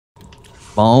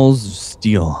Balls of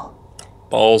steel.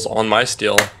 Balls on my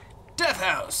steel. Death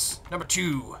House number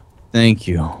 2. Thank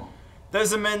you.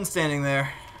 There's a men standing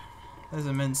there. There's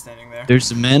a men standing there. There's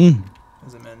some men.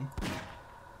 There's a men.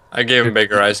 I gave him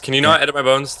bigger eyes. Can you not edit my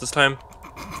bones this time?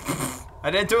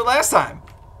 I didn't do it last time.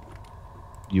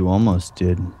 You almost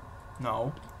did.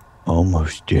 No.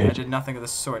 Almost I did. did nothing of the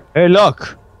sort. Hey,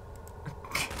 look.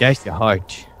 That's the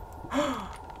heart.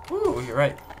 Ooh, you're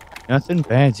right. Nothing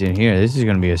bad's in here. This is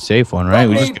gonna be a safe one, right? Let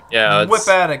We me just. Yeah. whip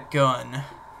out a gun.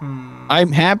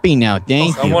 I'm happy now.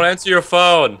 Thank you. Someone answer your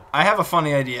phone. I have a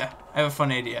funny idea.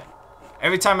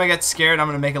 Every time I get scared, I'm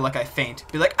gonna make it like I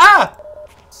faint. Be like, ah!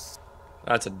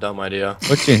 That's a dumb idea.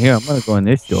 What's in here? I'm gonna go in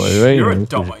this door, right? You're a This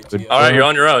dumb is idea. good. All right, you're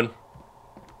on your own.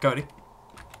 Cody.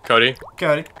 Cody.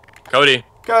 Cody. Cody.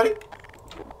 Cody.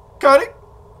 Cody.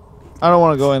 I don't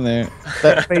want to go in there.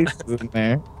 That face is in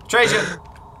there. Trajan.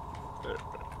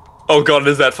 Oh god,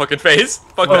 is that fucking face?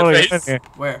 Fuck Oh, that get in face.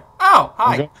 Where? Oh, I'm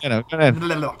hi. going in, I'm going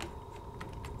in. Blah.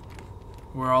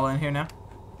 We're all in here now.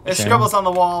 There's Okay. scribbles on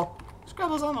the wall.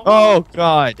 Scribbles on the wall. Oh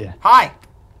God, Hi.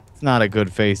 it's not a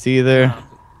good face either.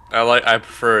 I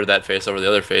prefer that face over the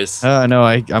other face. No,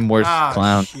 I'm worse. Ah,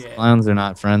 Clowns. shit. Clowns are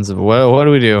not friends of. What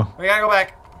do we do? We gotta go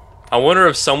back. I wonder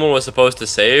if someone was supposed to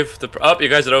save the. Oh, you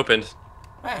guys had opened.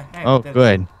 Hey, Oh, we did it.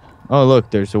 good. Oh,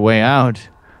 look, there's a way out.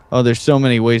 Oh, there's so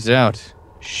many ways out.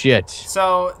 Shit.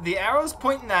 So the arrows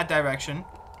point in that direction.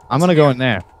 I'm gonna go in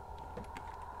there.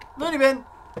 Looney bin.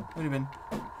 Looney bin.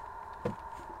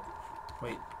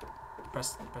 Wait.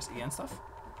 Press E and stuff.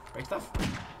 Break stuff.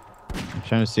 I'm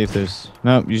trying to see if there's.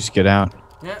 Nope, you just get out.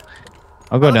 Yeah.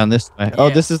 I'll go down this way. Oh,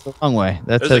 Yeah. this is the wrong way.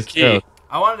 That There's a says key. go.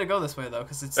 I wanted to go this way though,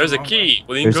 cause it's. There's the a wrong key. way.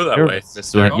 Well, you can There's go that way, arrows.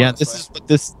 mister. Going Yeah, this this way. is what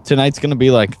this tonight's gonna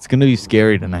be like. It's gonna be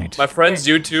scary tonight. My friend's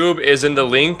YouTube is in the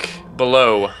link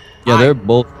below. Yeah, Hi. they're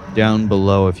both down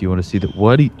below if you want to see that.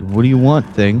 What do you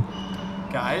want, thing?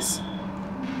 Guys,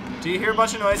 do you hear a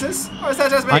bunch of noises? Or is that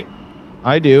just me?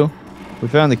 I do. We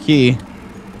found the key.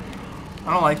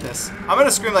 I don't like this. I'm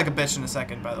gonna scream like a bitch in a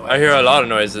second, by the way. I hear a lot of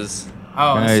noises.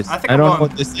 Oh, Guys, I think I I'm don't know going.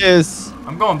 what this is.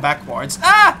 I'm going backwards.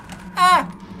 Ah!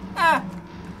 Ah! Ah!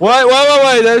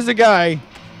 Wait, there's a guy.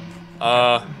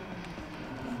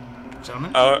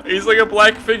 Gentlemen. He's like a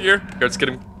black figure. Here, let's get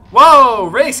him. Whoa!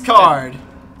 Race card.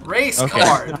 Race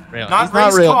card. Real. Not He's not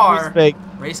race real. car. He's fake.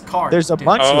 Race card. There's a dude.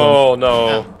 bunch of Oh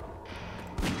no. them.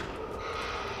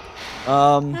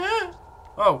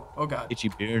 Oh god. Itchy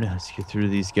beard. Let's get through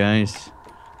these guys.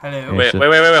 Hello. Wait,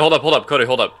 hold up, Cody,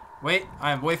 hold up. Wait,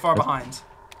 I am way far behind.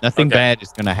 Nothing Okay. bad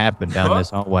is gonna happen down Huh? this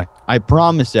hallway. I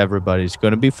promise everybody, it's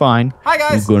gonna be fine. Hi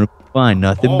guys. It's gonna be fine.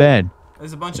 Nothing Oh. bad.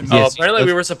 There's a bunch of Yeah. Oh, Yes, apparently we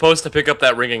let's- were supposed to pick up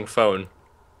that ringing phone.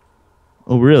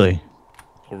 Oh, really?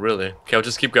 Oh, really? Okay, I'll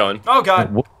just keep going. Oh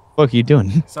god. What the fuck are you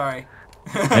doing? Sorry.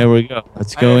 There we go.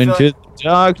 Let's I go didn't feel into the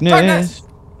darkness. Darkness!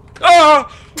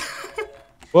 Oh!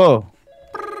 Whoa.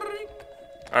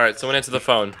 Alright, someone answer the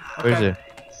phone. Where's Okay. it?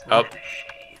 Oh,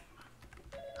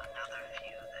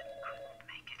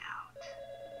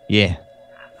 Yeah.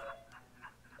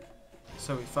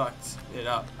 So we fucked it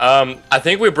up. I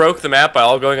think we broke the map by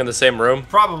all going in the same room.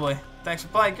 Probably. Thanks for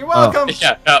playing. Oh. You're welcome.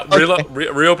 Yeah,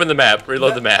 reopen the map,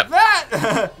 reload the map.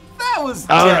 That was.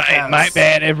 All Death right, House. my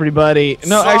bad, everybody.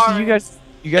 No, Sorry. actually, you guys.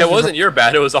 It wasn't your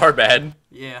bad, it was our bad.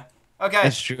 Yeah. Okay.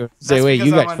 That's true. Say, wait, because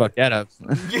you I guys went- fucked that up.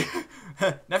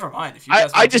 Never mind. If you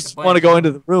guys I just want to go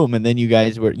into the room, and then you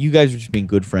guys were just being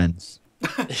good friends.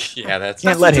 Yeah, that's Can't That's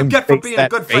let what you him get for fix being a that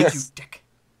good friend, you face. dick.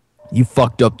 You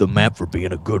fucked up the map for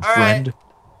being a good All friend. right.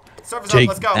 Servers up. Take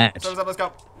Let's go. that. Servers up. Let's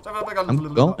go. Servers up. Let's go.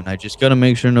 I'm going. I just gotta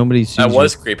make sure nobody sees. That you.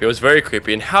 was creepy. It was very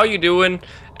creepy. And how you doing,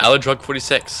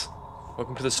 Aladrug46?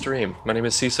 Welcome to the stream. My name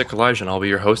is Seasick Elijah, and I'll be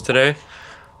your host today.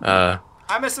 I'm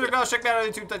Mr. Girl. Check me out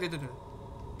on YouTube.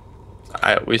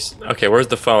 Okay, where's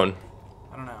the phone?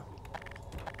 I don't know.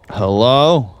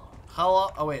 Hello. Hello.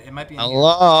 Oh wait, it might be. In here.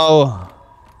 Hello.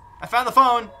 I found the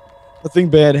phone. Nothing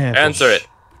bad happened. Answer it.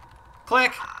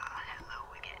 Click.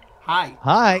 Hi.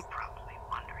 Hi.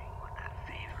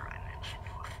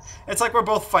 It's like we're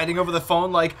both fighting over the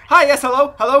phone. Like, hi, yes,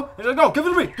 hello, hello. And like, no, give it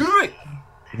to me.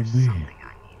 Give it to me.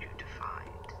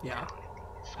 Yeah.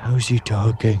 How's he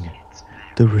talking?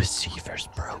 The receiver's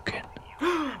broken. The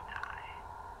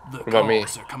What about me?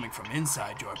 calls are coming from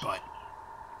inside your butt.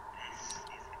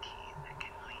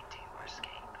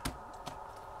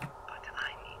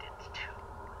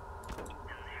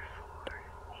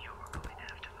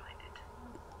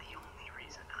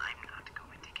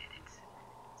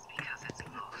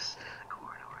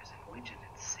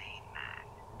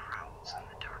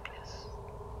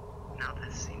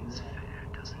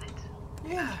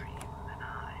 Yeah.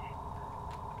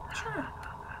 Sure.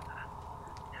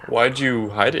 Why'd you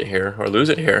hide it here or lose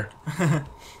it here? All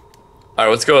right,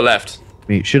 let's go left.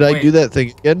 Wait, should I Wait. do that thing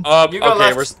again? You go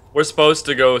Okay, left. we're supposed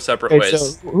to go separate Okay,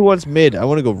 ways. so who wants mid? I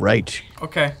want to go right.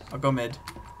 Okay, I'll go mid.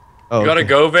 Oh, You gotta okay.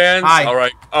 go, Vans? Hi. All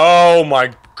right. Oh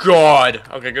my god.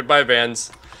 Okay, goodbye,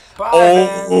 Vans. Bye,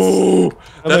 Oh,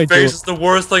 What am I that face doing? is the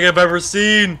worst thing I've ever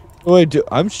seen. What do I do?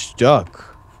 I'm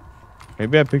stuck.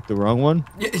 Maybe I picked the wrong one.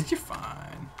 Vans. You're fine.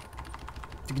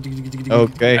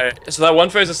 Okay. Alright, so that one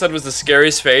face I said was the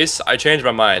scariest face. I changed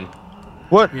my mind.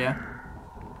 What? Yeah.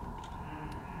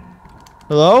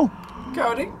 Hello?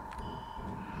 Cody.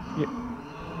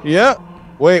 Yeah.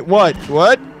 Wait, what?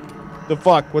 What? The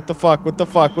fuck? What the fuck? What the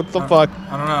fuck? What the fuck?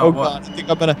 I don't know. Oh what? god, I think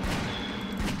I'm gonna.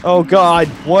 Oh god,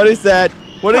 what is that?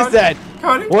 What is Cody? that?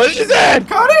 Cody. What is that?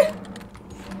 Cody.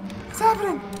 What's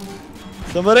happening?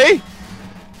 Somebody?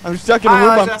 I'm stuck in a Hi, room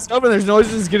by Elijah. myself and there's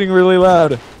noises getting really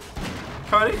loud.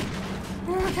 Cody.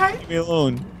 You okay? Leave me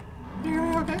alone. You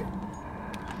okay?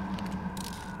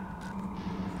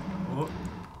 Oh.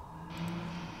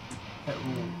 Hey,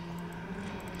 ooh.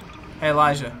 Hey,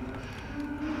 Elijah.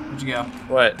 Where'd you go?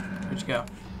 What? Where'd you go?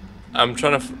 I'm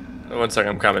trying to. 1 second,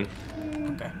 I'm coming.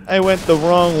 Okay. I went the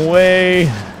wrong way.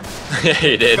 Yeah,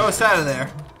 you did. Go out of there.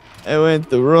 I went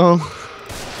the wrong.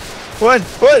 What?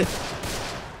 What?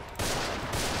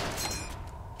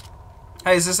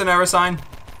 Hey, is this an error sign?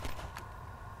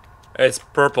 It's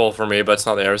purple for me, but it's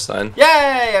not the air sign.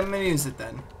 Yay! I'm gonna use it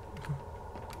then.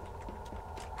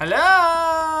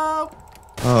 Hello?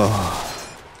 Oh.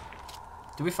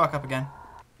 Did we fuck up again?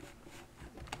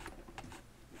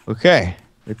 Okay.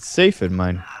 It's safe in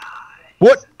mine.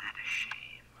 What?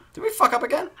 Did we fuck up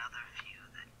again?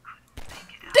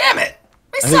 Damn it!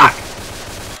 We I think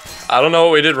suck! I don't know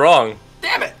what we did wrong.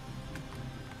 Damn it!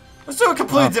 Let's do a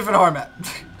completely different horror map.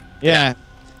 Yeah.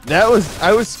 That was.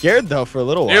 I was scared though for a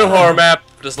little while. New horror map.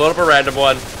 Just load up a random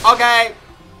one. Okay.